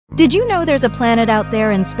Did you know there's a planet out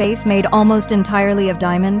there in space made almost entirely of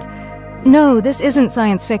diamond? No, this isn't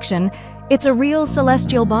science fiction. It's a real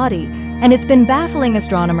celestial body, and it's been baffling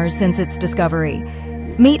astronomers since its discovery.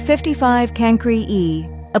 Meet 55 Cancri-e,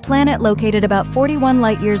 a planet located about 41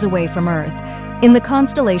 light-years away from Earth, in the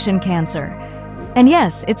constellation Cancer. And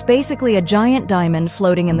yes, it's basically a giant diamond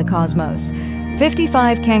floating in the cosmos.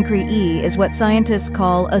 55 Cancri-e is what scientists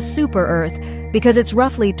call a super-Earth because it's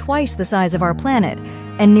roughly twice the size of our planet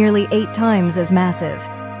and nearly 8 times as massive.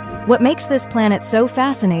 What makes this planet so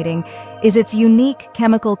fascinating is its unique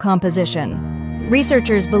chemical composition.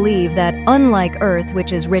 Researchers believe that, unlike Earth,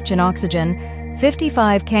 which is rich in oxygen,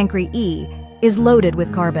 55 Cancri-e is loaded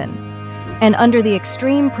with carbon. And under the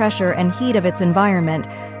extreme pressure and heat of its environment,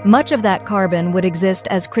 much of that carbon would exist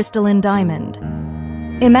as crystalline diamond.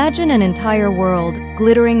 Imagine an entire world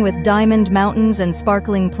glittering with diamond mountains and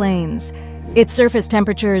sparkling plains. Its surface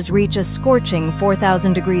temperatures reach a scorching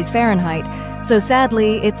 4,000 degrees Fahrenheit, so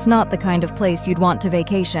sadly, it's not the kind of place you'd want to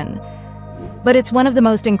vacation. But it's one of the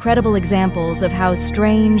most incredible examples of how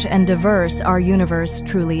strange and diverse our universe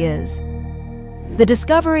truly is. The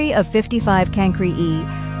discovery of 55 Cancri-e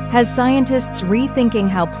has scientists rethinking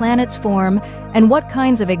how planets form and what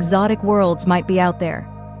kinds of exotic worlds might be out there.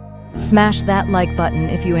 Smash that like button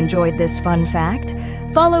if you enjoyed this fun fact.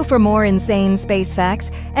 Follow for more insane space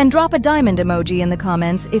facts, and drop a diamond emoji in the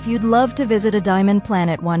comments if you'd love to visit a diamond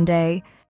planet one day.